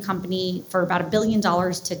selling a company for about $1 billion to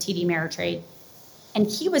TD Ameritrade. And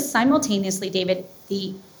he was simultaneously, David,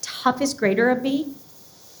 the toughest grader of me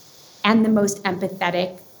and the most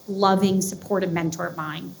empathetic, loving, supportive mentor of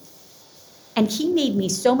mine. And he made me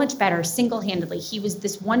so much better single-handedly. He was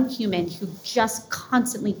this one human who just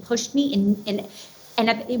constantly pushed me and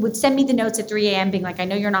it would send me the notes at 3 a.m. being like, I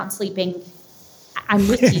know you're not sleeping. I'm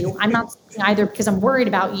with you. I'm not sleeping either because I'm worried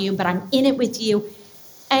about you, but I'm in it with you.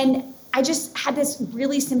 And I just had this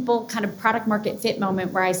really simple kind of product market fit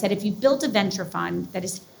moment where I said, if you build a venture fund that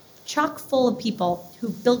is chock full of people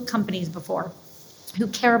who've built companies before, who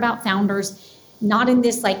care about founders, not in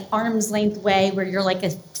this like arm's length way where you're like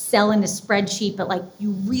a cell in a spreadsheet, but like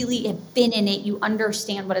you really have been in it, you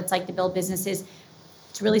understand what it's like to build businesses.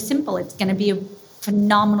 It's really simple. It's going to be a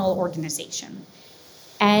phenomenal organization.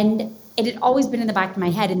 And it had always been in the back of my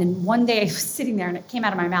head. And then one day I was sitting there and it came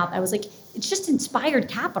out of my mouth. I was like, it's just inspired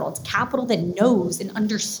capital. It's capital that knows and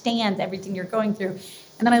understands everything you're going through.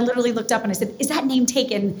 And then I literally looked up and I said, is that name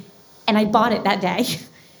taken? And I bought it that day.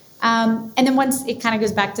 And then once it kind of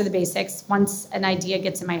goes back to the basics, once an idea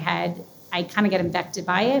gets in my head, I kind of get infected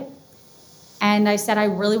by it. And I said, I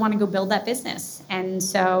really want to go build that business. And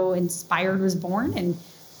so Inspired was born, and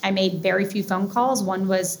I made very few phone calls. One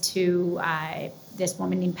was to this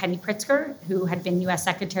woman named Penny Pritzker, who had been U.S.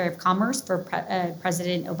 Secretary of Commerce for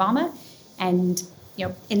President Obama, and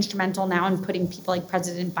instrumental now in putting people like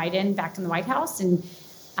President Biden back in the White House. And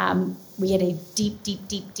we had a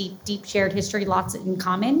deep shared history, lots in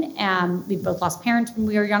common. We both lost parents when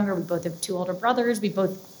we were younger. We both have 2 older brothers. We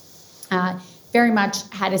both very much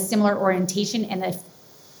had a similar orientation and a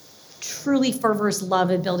truly fervorous love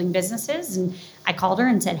of building businesses. And I called her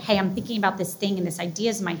and said, hey, I'm thinking about this thing and this idea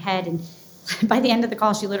is in my head. And by the end of the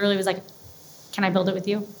call, she literally was like, can I build it with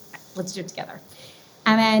you? Let's do it together.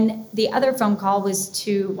 And then the other phone call was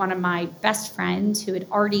to one of my best friends who had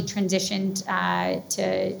already transitioned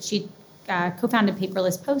she co-founded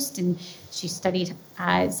Paperless Post, and she studied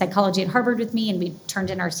psychology at Harvard with me, and we turned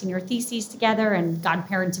in our senior theses together and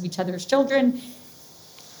godparents of each other's children.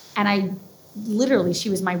 And she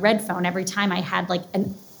was my red phone every time I had like a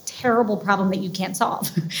terrible problem that you can't solve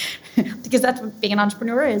because that's what being an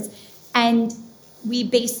entrepreneur is. And I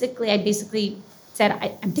basically said,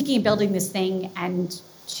 I'm thinking of building this thing. And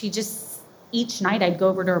she just, each night I'd go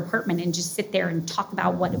over to her apartment and just sit there and talk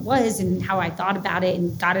about what it was and how I thought about it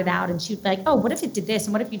and got it out. And she'd be like, oh, what if it did this?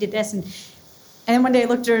 And what if you did this? And then one day I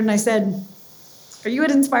looked at her and I said, are you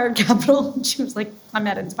at Inspired Capital? And she was like, I'm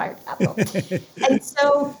at Inspired Capital. And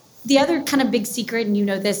so the other kind of big secret, and you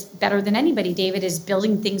know this better than anybody, David, is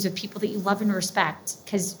building things with people that you love and respect,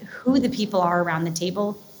 because who the people are around the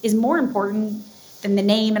table is more important than the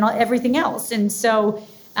name and everything else. And so,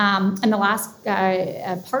 and the last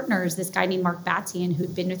partner is this guy named Mark Batzian,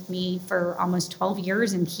 who'd been with me for almost 12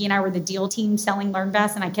 years. And he and I were the deal team selling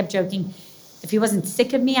LearnVest. And I kept joking, if he wasn't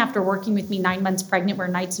sick of me after working with me 9 months pregnant, where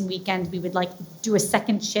nights and weekends we would like do a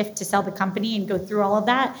second shift to sell the company and go through all of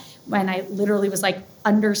that, when I literally was like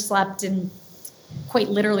underslept and quite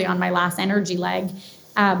literally on my last energy leg.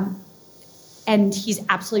 And he's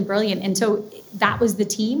absolutely brilliant. And so that was the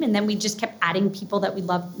team. And then we just kept adding people that we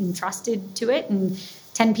loved and trusted to it. And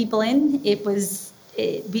 10 people in,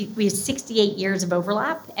 we had 68 years of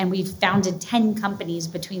overlap, and we've founded 10 companies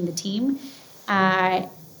between the team.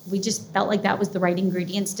 We just felt like that was the right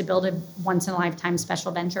ingredients to build a once-in-a-lifetime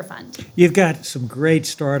special venture fund. You've got some great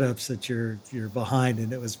startups that you're behind,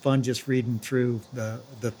 and it was fun just reading through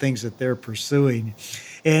the things that they're pursuing.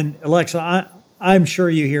 And Alexa, I'm sure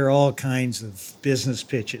you hear all kinds of business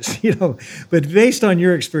pitches, but based on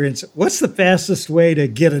your experience, what's the fastest way to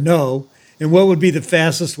get a no, and what would be the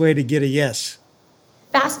fastest way to get a yes?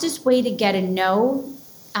 Fastest way to get a no,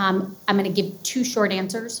 I'm going to give 2 short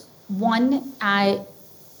answers. One,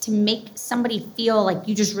 to make somebody feel like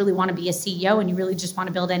you just really want to be a CEO and you really just want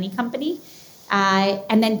to build any company,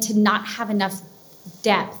 and then to not have enough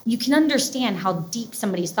depth. You can understand how deep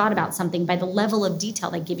somebody's thought about something by the level of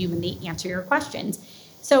detail they give you when they answer your questions.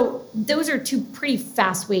 So those are 2 pretty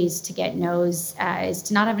fast ways to get no's, is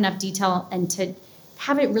to not have enough detail and to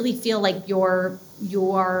have it really feel like you're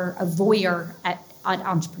a voyeur at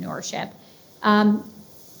entrepreneurship.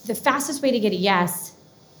 The fastest way to get a yes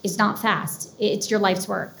is not fast. It's your life's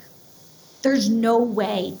work. There's no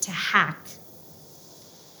way to hack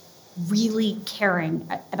really caring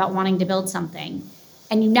about wanting to build something.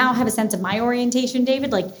 And you now have a sense of my orientation,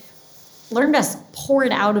 David. Like, LearnVest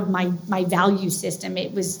poured out of my value system.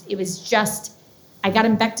 It was just, I got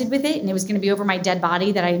infected with it, and it was going to be over my dead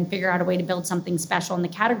body that I didn't figure out a way to build something special in the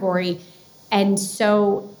category. And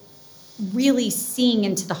so really seeing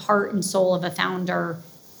into the heart and soul of a founder,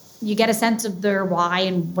 you get a sense of their why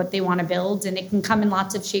and what they want to build. And it can come in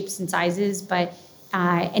lots of shapes and sizes, but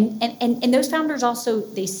And those founders also,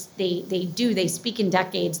 they speak in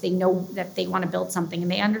decades. They know that they want to build something,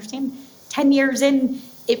 and they understand 10 years in,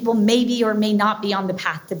 it will maybe or may not be on the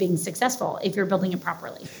path to being successful if you're building it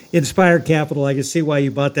properly. Inspire Capital, I can see why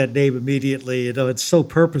you bought that name immediately. It's so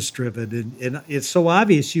purpose-driven, and it's so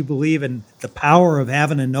obvious you believe in the power of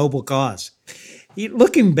having a noble cause.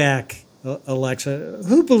 Looking back, Alexa,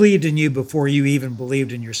 who believed in you before you even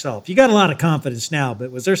believed in yourself? You got a lot of confidence now,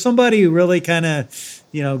 but was there somebody who really kind of,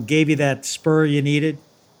 gave you that spur you needed?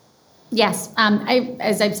 Yes.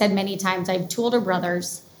 As I've said many times, I have two older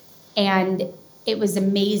brothers, and it was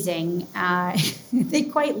amazing. They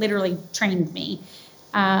quite literally trained me.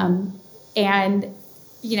 And,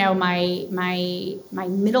 my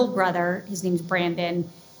middle brother, his name's Brandon,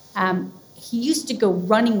 he used to go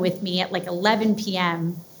running with me at like 11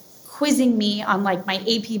 p.m., quizzing me on like my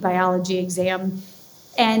AP biology exam.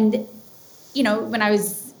 And, when I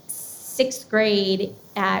was sixth grade,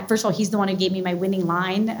 first of all, he's the one who gave me my winning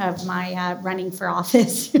line of my running for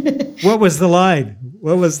office. What was the line?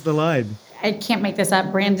 I can't make this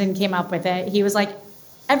up. Brandon came up with it. He was like,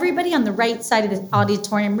 everybody on the right side of the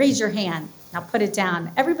auditorium, raise your hand. Now put it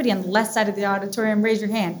down. Everybody on the left side of the auditorium, raise your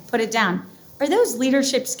hand. Put it down. Are those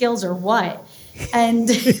leadership skills or what? And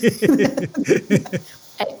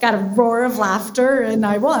I got a roar of laughter, and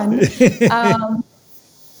I won.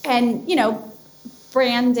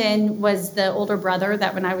 Brandon was the older brother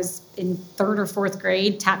that when I was in third or fourth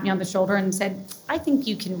grade, tapped me on the shoulder and said, I think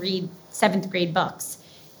you can read seventh grade books,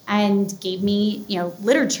 and gave me,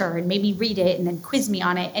 literature and made me read it and then quizzed me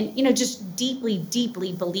on it. And, just deeply,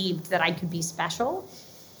 deeply believed that I could be special.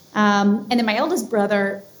 And then my eldest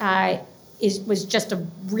brother was just a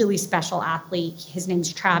really special athlete. His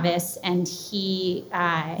name's Travis, and he,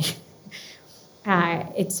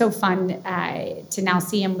 it's so fun to now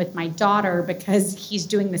see him with my daughter, because he's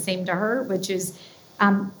doing the same to her, which is,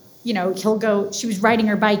 he'll go, she was riding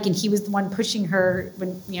her bike and he was the one pushing her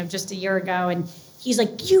when, just a year ago. And he's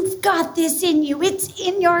like, you've got this in you. It's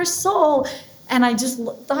in your soul. And I just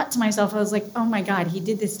thought to myself, I was like, oh my God, he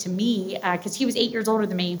did this to me, because he was 8 years older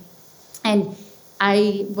than me. And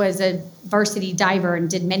I was a varsity diver and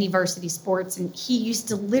did many varsity sports. And he used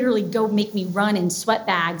to literally go make me run in sweat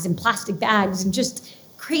bags and plastic bags and just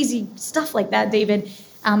crazy stuff like that, David.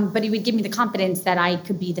 But he would give me the confidence that I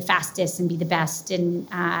could be the fastest and be the best. And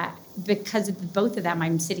because of both of them,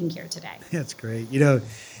 I'm sitting here today. That's great.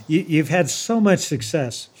 You've had so much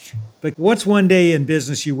success, but what's one day in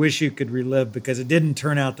business you wish you could relive because it didn't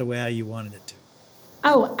turn out the way you wanted it to?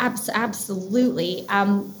 Oh, absolutely.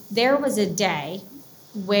 There was a day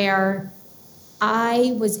where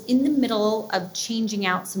I was in the middle of changing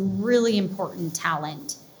out some really important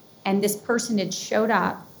talent, and this person had showed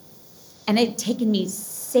up, and it had taken me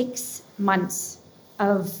 6 months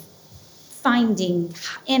of finding,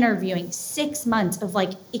 interviewing, 6 months of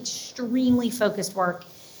like extremely focused work.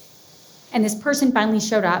 And this person finally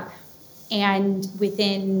showed up, and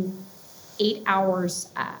within 8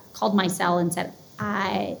 hours called my cell and said,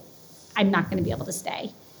 I'm not going to be able to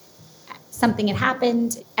stay. Something had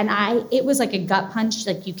happened, and it was like a gut punch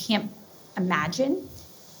like you can't imagine.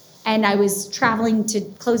 And I was traveling to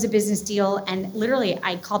close a business deal, and literally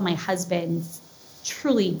I called my husband,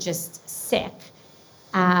 truly just sick.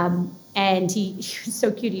 And he was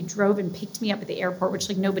so cute. He drove and picked me up at the airport, which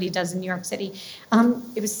like nobody does in New York City.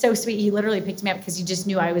 It was so sweet. He literally picked me up because he just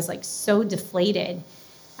knew I was like so deflated.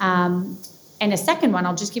 And a second one,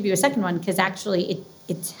 I'll just give you a second one because actually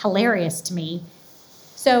it's hilarious to me.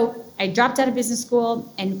 So I dropped out of business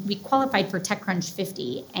school and we qualified for TechCrunch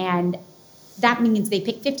 50. And that means they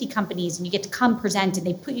pick 50 companies and you get to come present and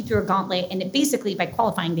they put you through a gauntlet. And it basically by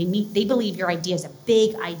qualifying, they believe your idea is a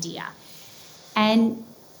big idea. And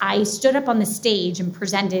I stood up on the stage and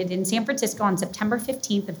presented in San Francisco on September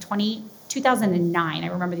 15th of 2009. I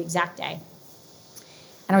remember the exact day.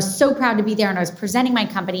 And I was so proud to be there, and I was presenting my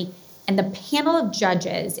company, and the panel of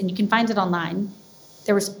judges, and you can find it online,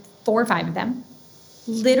 there was 4 or 5 of them,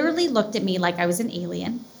 literally looked at me like I was an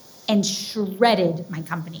alien and shredded my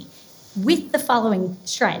company with the following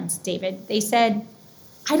shreds, David. They said,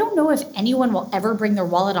 I don't know if anyone will ever bring their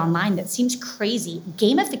wallet online. That seems crazy.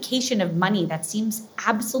 Gamification of money, that seems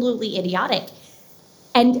absolutely idiotic.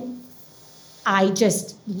 And I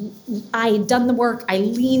had done the work. I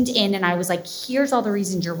leaned in and I was like, here's all the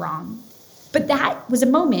reasons you're wrong. But that was a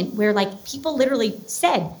moment where like people literally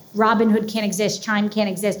said, Robinhood can't exist, Chime can't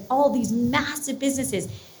exist, all these massive businesses.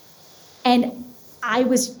 And I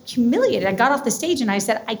was humiliated. I got off the stage and I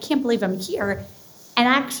said, I can't believe I'm here. And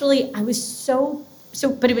actually I was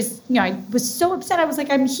but it was, I was so upset. I was like,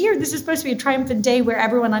 I'm here. This is supposed to be a triumphant day where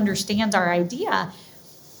everyone understands our idea.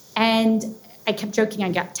 And I kept joking,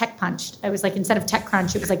 I got tech punched. I was like, instead of tech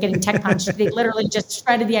crunch, it was like getting tech punched. They literally just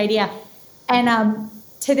shredded the idea. And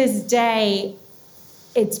to this day,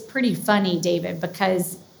 it's pretty funny, David,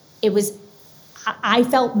 because I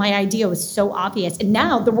felt my idea was so obvious. And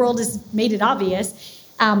now the world has made it obvious.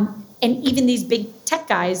 And even these big tech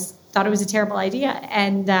guys thought it was a terrible idea.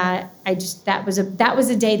 And that was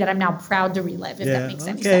a day that I'm now proud to relive, if that makes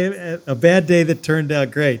any sense. A bad day that turned out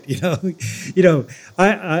great.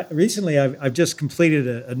 I recently I've just completed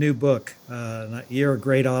a new book. You're a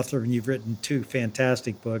great author and you've written 2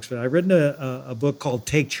 fantastic books, but I've written a book called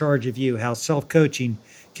Take Charge of You, How Self-Coaching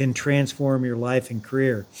Can Transform Your Life and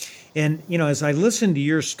Career. And, as I listen to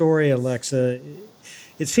your story, Alexa,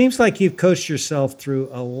 it seems like you've coached yourself through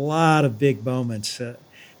a lot of big moments.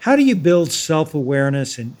 How do you build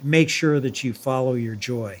self-awareness and make sure that you follow your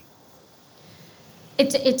joy?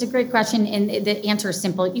 It's a great question, and the answer is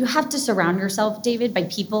simple. You have to surround yourself, David, by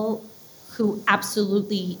people who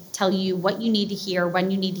absolutely tell you what you need to hear, when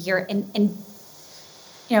you need to hear. And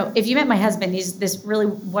if you met my husband, he's this really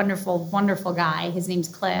wonderful, wonderful guy. His name's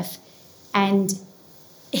Cliff. And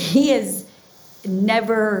he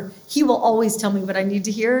will always tell me what I need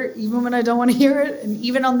to hear, even when I don't want to hear it. And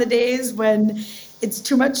even on the days when it's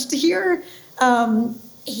too much to hear,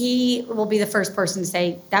 he will be the first person to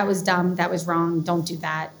say, that was dumb, that was wrong, don't do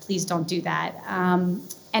that, please don't do that.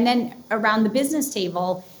 And then around the business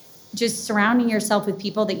table, just surrounding yourself with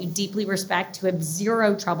people that you deeply respect, who have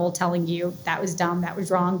zero trouble telling you that was dumb, that was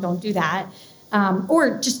wrong, don't do that.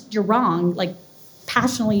 Or just you're wrong, like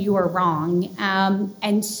passionately you are wrong.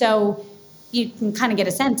 And so you can kind of get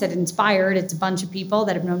a sense that Inspired, it's a bunch of people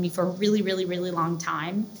that have known me for a really, really, really long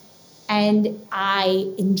time. And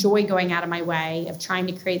I enjoy going out of my way of trying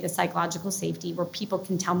to create the psychological safety where people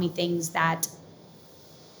can tell me things that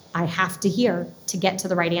I have to hear to get to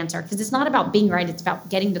the right answer. Because it's not about being right, it's about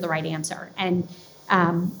getting to the right answer. And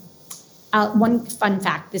one fun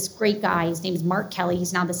fact, this great guy, his name is Mark Kelly,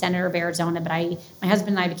 he's now the senator of Arizona, but my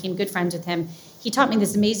husband and I became good friends with him. He taught me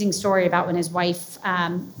this amazing story about when his wife,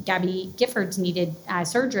 Gabby Giffords, needed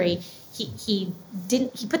surgery. He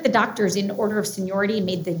put the doctors in order of seniority and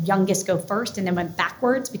made the youngest go first and then went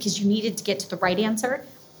backwards because you needed to get to the right answer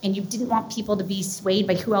and you didn't want people to be swayed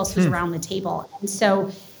by who else was around the table. And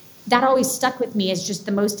so that always stuck with me as just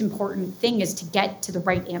the most important thing is to get to the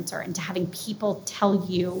right answer and to having people tell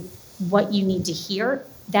you what you need to hear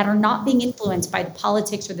that are not being influenced by the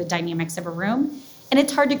politics or the dynamics of a room. And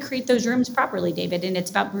it's hard to create those rooms properly, David. And it's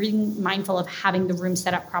about being mindful of having the room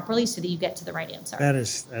set up properly so that you get to the right answer. That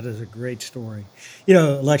is a great story.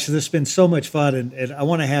 Alexa, this has been so much fun. And I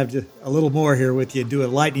want to have a little more here with you, do a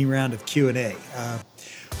lightning round of Q&A.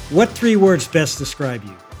 What 3 words best describe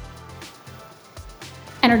you?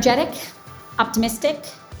 Energetic, optimistic,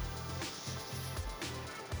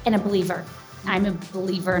 and a believer. I'm a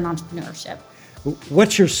believer in entrepreneurship.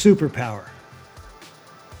 What's your superpower?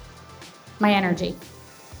 My energy.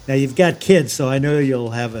 Now, you've got kids, so I know you'll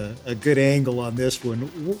have a good angle on this one.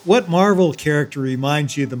 What Marvel character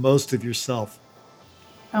reminds you the most of yourself?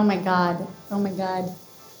 Oh, my God. I'm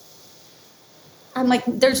like,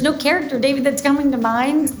 there's no character, David, that's coming to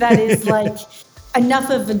mind that is like enough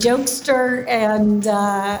of a jokester, and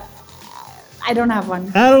I don't have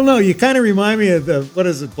one. I don't know. You kind of remind me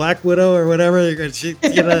of Black Widow or whatever.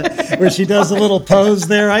 Where she does a little pose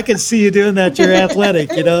there. I can see you doing that. You're athletic,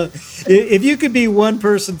 If you could be one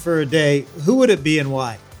person for a day, who would it be and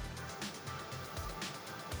why?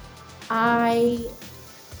 I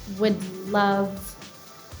would love,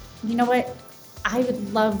 I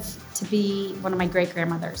would love to be one of my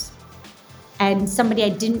great-grandmothers. And somebody I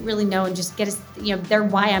didn't really know and just get they're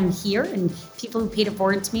why I'm here, and people who paid it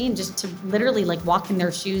forward to me, and just to literally like walk in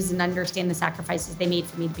their shoes and understand the sacrifices they made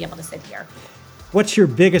for me to be able to sit here. What's your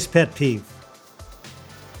biggest pet peeve?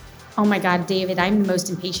 Oh my God, David, I'm the most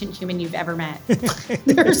impatient human you've ever met.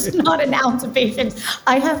 There's not an ounce of patience.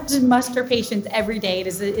 I have to muster patience every day. It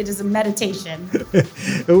is a meditation.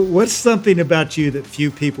 What's something about you that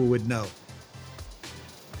few people would know?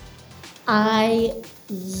 I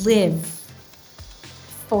live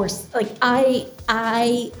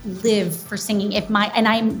I live for singing. And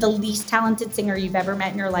I'm the least talented singer you've ever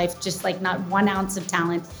met in your life, just like not 1 ounce of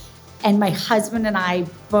talent. And my husband and I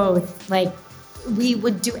both, we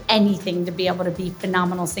would do anything to be able to be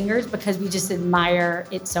phenomenal singers because we just admire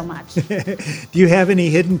it so much. Do you have any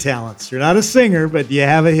hidden talents? You're not a singer, but do you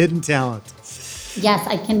have a hidden talent? Yes,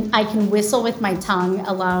 I can whistle with my tongue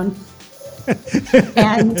alone.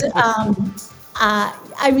 And I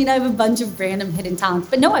have a bunch of random hidden talents.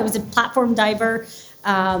 But no, I was a platform diver.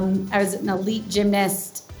 I was an elite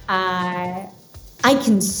gymnast. I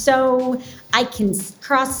can sew, I can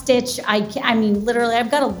cross stitch. I mean, literally,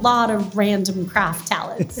 I've got a lot of random craft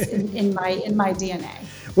talents in my DNA.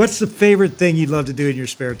 What's the favorite thing you'd love to do in your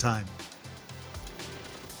spare time?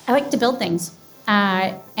 I like to build things.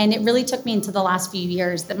 And it really took me into the last few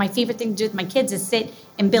years that my favorite thing to do with my kids is sit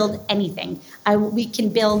and build anything. We can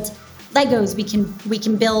build Legos, we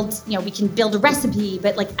can build, we can build a recipe,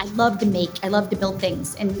 but like I love to build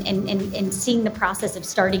things, and seeing the process of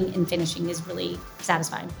starting and finishing is really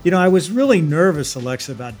satisfying. I was really nervous,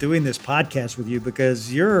 Alexa, about doing this podcast with you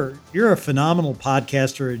because you're a phenomenal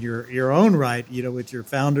podcaster in your own right, with your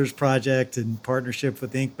Founders Project and partnership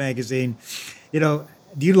with Inc. magazine.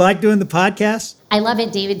 Do you like doing the podcast? I love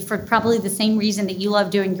it, David, for probably the same reason that you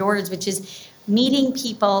love doing yours, which is meeting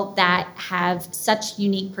people that have such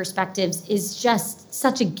unique perspectives is just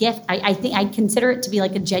such a gift. I think I consider it to be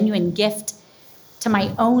like a genuine gift to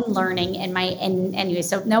my own learning and anyway.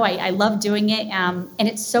 So no, I love doing it. And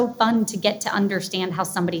it's so fun to get to understand how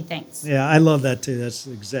somebody thinks. Yeah, I love that too. That's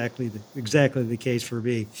exactly the case for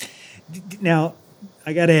me. Now,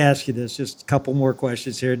 I got to ask you this, just a couple more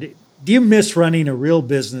questions here. Do you miss running a real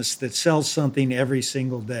business that sells something every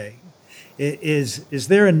single day? Is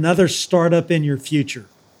there another startup in your future?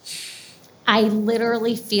 I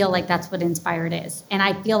literally feel like that's what Inspired is. And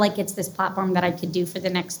I feel like it's this platform that I could do for the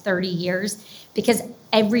next 30 years because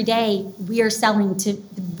every day we are selling to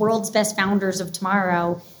the world's best founders of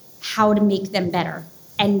tomorrow how to make them better.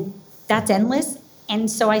 And that's endless. And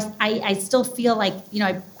so I still feel like,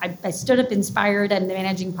 I stood up Inspired and the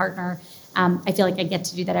managing partner. I feel like I get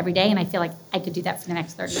to do that every day, and I feel like I could do that for the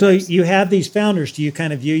next 30 years. So you have these founders. Do you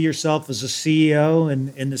kind of view yourself as a CEO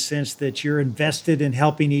in the sense that you're invested in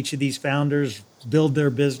helping each of these founders build their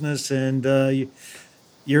business and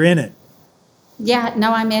you're in it? Yeah,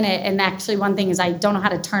 no, I'm in it. And actually one thing is I don't know how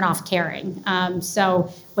to turn off caring.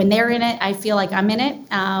 So when they're in it, I feel like I'm in it.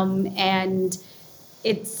 And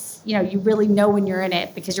it's, you really know when you're in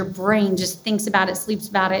it because your brain just thinks about it, sleeps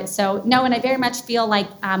about it. So no, and I very much feel like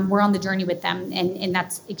we're on the journey with them, and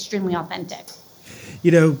that's extremely authentic.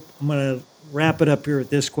 I'm going to wrap it up here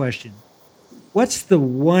with this question. What's the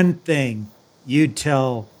one thing you'd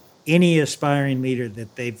tell any aspiring leader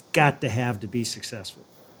that they've got to have to be successful?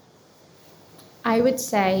 I would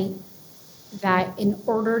say that in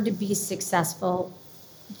order to be successful,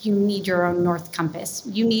 you need your own North Compass.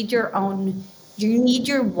 You need your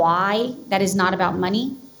why that is not about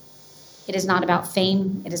money. It is not about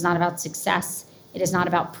fame. It is not about success. It is not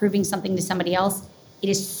about proving something to somebody else. It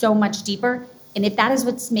is so much deeper. And if that is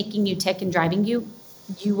what's making you tick and driving you,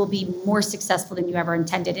 you will be more successful than you ever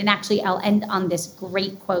intended. And actually, I'll end on this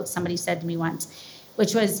great quote somebody said to me once,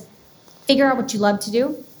 which was, figure out what you love to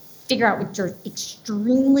do, figure out what you're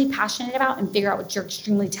extremely passionate about, and figure out what you're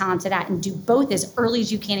extremely talented at, and do both as early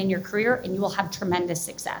as you can in your career, and you will have tremendous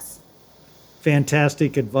success.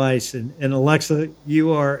 Fantastic advice. And Alexa,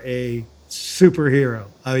 you are a superhero.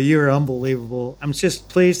 You're unbelievable. I'm just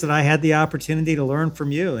pleased that I had the opportunity to learn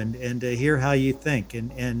from you and to hear how you think.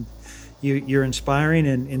 And you're inspiring,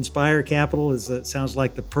 and Inspire Capital sounds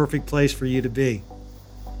like the perfect place for you to be.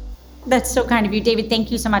 That's so kind of you, David.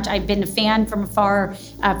 Thank you so much. I've been a fan from afar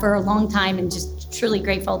for a long time, and just truly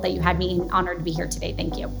grateful that you had me, and honored to be here today.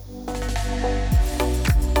 Thank you.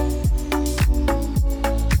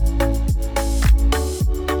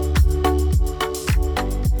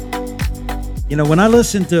 When I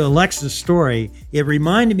listened to Alexa's story, it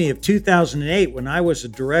reminded me of 2008 when I was a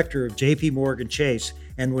director of JP Morgan Chase,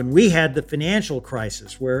 and when we had the financial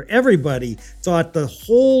crisis where everybody thought the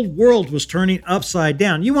whole world was turning upside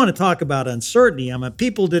down. You want to talk about uncertainty.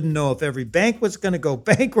 People didn't know if every bank was going to go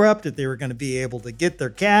bankrupt, if they were going to be able to get their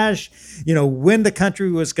cash, when the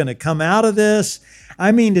country was going to come out of this.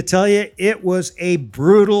 To tell you, it was a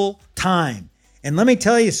brutal time. And let me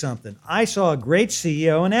tell you something. I saw a great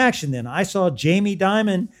CEO in action then. I saw Jamie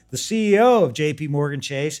Dimon, the CEO of JP Morgan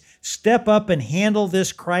Chase, step up and handle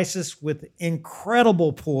this crisis with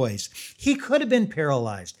incredible poise. He could have been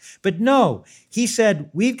paralyzed, but no, he said,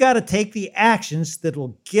 we've got to take the actions that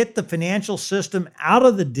will get the financial system out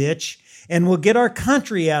of the ditch and will get our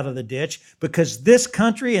country out of the ditch, because this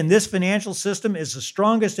country and this financial system is the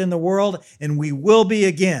strongest in the world, and we will be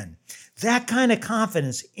again. That kind of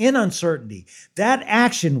confidence in uncertainty, that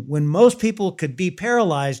action when most people could be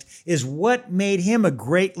paralyzed, is what made him a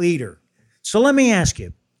great leader. So let me ask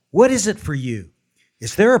you, what is it for you?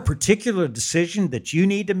 Is there a particular decision that you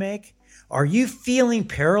need to make? Are you feeling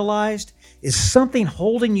paralyzed? Is something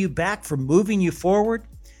holding you back from moving you forward?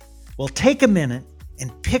 Well, take a minute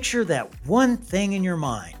and picture that one thing in your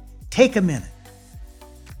mind. Take a minute.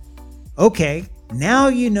 Okay, now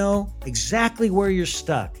you know exactly where you're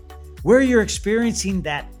stuck. where you're experiencing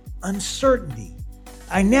that uncertainty,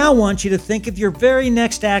 I now want you to think of your very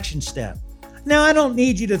next action step. Now, I don't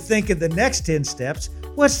need you to think of the next 10 steps.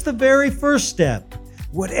 What's the very first step?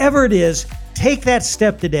 Whatever it is, take that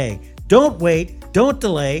step today. Don't wait, don't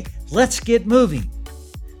delay. Let's get moving.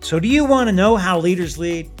 So do you want to know how leaders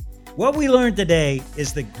lead? What we learned today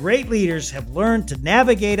is that great leaders have learned to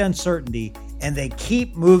navigate uncertainty and they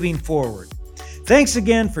keep moving forward. Thanks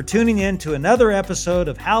again for tuning in to another episode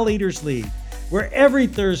of How Leaders Lead, where every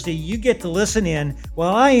Thursday you get to listen in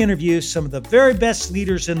while I interview some of the very best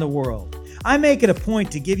leaders in the world. I make it a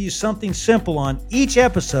point to give you something simple on each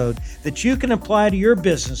episode that you can apply to your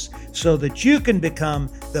business so that you can become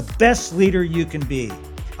the best leader you can be.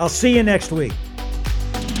 I'll see you next week.